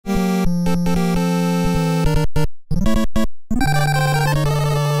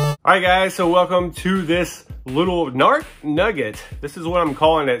All right, guys, so welcome to this little Narc Nugget. This is what I'm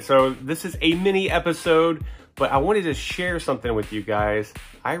calling it. So this is a mini episode, but I wanted to share something with you guys.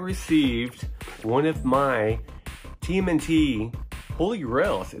 I received one of my Tmnt Holy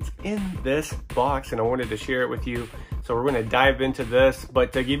Grails. It's in this box, and I wanted to share it with you. So we're going to dive into this,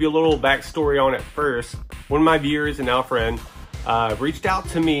 but to give you a little backstory on it first, one of my viewers and now friend reached out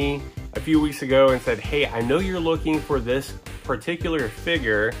to me a few weeks ago and said, hey, I know you're looking for this particular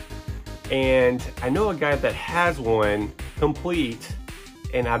figure, and I know a guy that has one complete,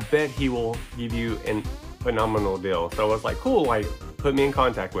 and I bet he will give you a phenomenal deal. So I was like, cool, like put me in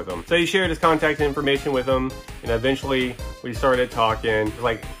contact with him. So he shared his contact information with him, and eventually we started talking.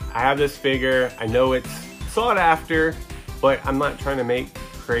 Like, I have this figure, I know it's sought after, but I'm not trying to make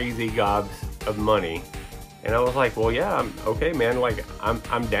crazy gobs of money. And I was like, well, yeah, I'm okay, man. Like,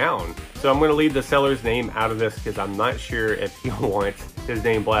 I'm down. So I'm gonna leave the seller's name out of this because I'm not sure if he wants his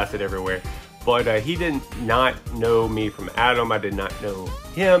name blasted everywhere. But he did not know me from Adam. I did not know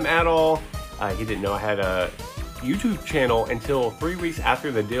him at all. He didn't know I had a YouTube channel until 3 weeks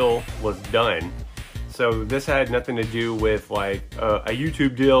after the deal was done. So this had nothing to do with like a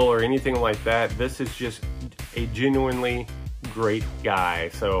YouTube deal or anything like that. This is just a genuinely great guy.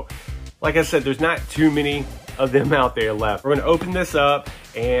 So like I said, there's not too many of them out there left. We're gonna open this up,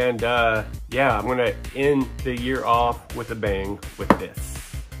 and yeah, I'm gonna end the year off with a bang with this.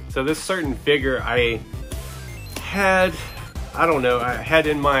 So this certain figure I had, I don't know, I had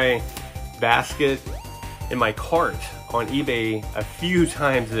in my basket, in my cart on eBay a few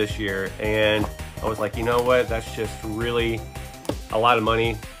times this year, and I was like, you know what, that's just really a lot of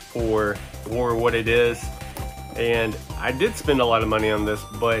money for what it is. And I did spend a lot of money on this,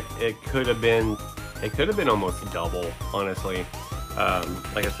 but it could have been almost double, honestly.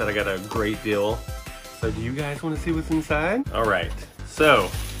 Like I said, I got a great deal. So do you guys want to see what's inside? All right, so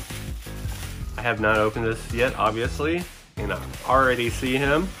I have not opened this yet, obviously, and I already see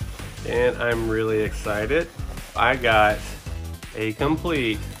him, and I'm really excited. I got a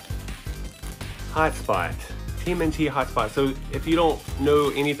complete hotspot. Tmnt hotspot. So if you don't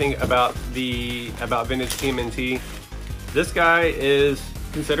know anything about vintage Tmnt, this guy is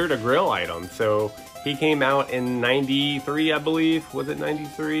considered a Grail item. So he came out in '93, I believe. Was it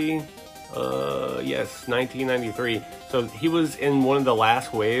 '93? Yes, 1993. So he was in one of the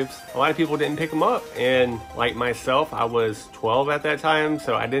last waves. A lot of people didn't pick him up, and like myself, I was 12 at that time,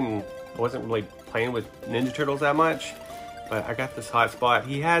 so I wasn't really playing with Ninja Turtles that much. But I got this hotspot.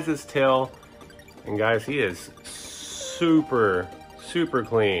 He has his tail. And guys, he is super, super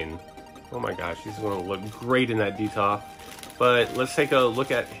clean. Oh my gosh, he's gonna look great in that detop. But let's take a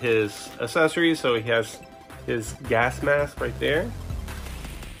look at his accessories. So he has his gas mask right there.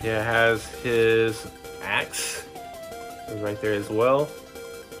 He has his axe right there as well.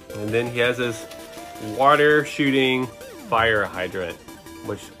 And then he has his water shooting fire hydrant,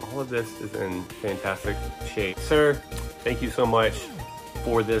 which all of this is in fantastic shape. Sir, thank you so much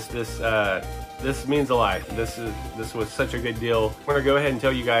for this. This means a lot. This was such a good deal. I'm gonna go ahead and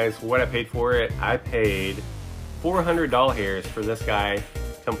tell you guys what I paid for it. I paid $400 for this guy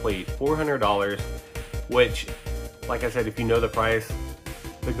complete. $400, which, like I said, if you know the price,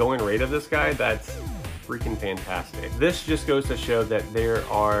 the going rate of this guy, that's freaking fantastic. This just goes to show that there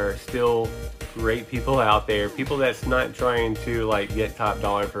are still great people out there, people that's not trying to like get top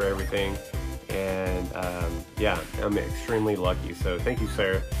dollar for everything. And yeah, I'm extremely lucky, so thank you,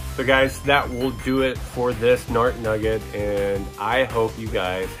 sir. So guys, that will do it for this Narc Nugget, and I hope you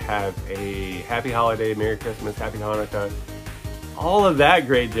guys have a happy holiday, Merry Christmas, Happy Hanukkah, all of that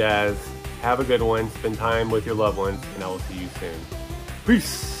great jazz. Have a good one, spend time with your loved ones, and I will see you soon.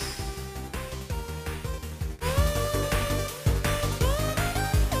 Peace.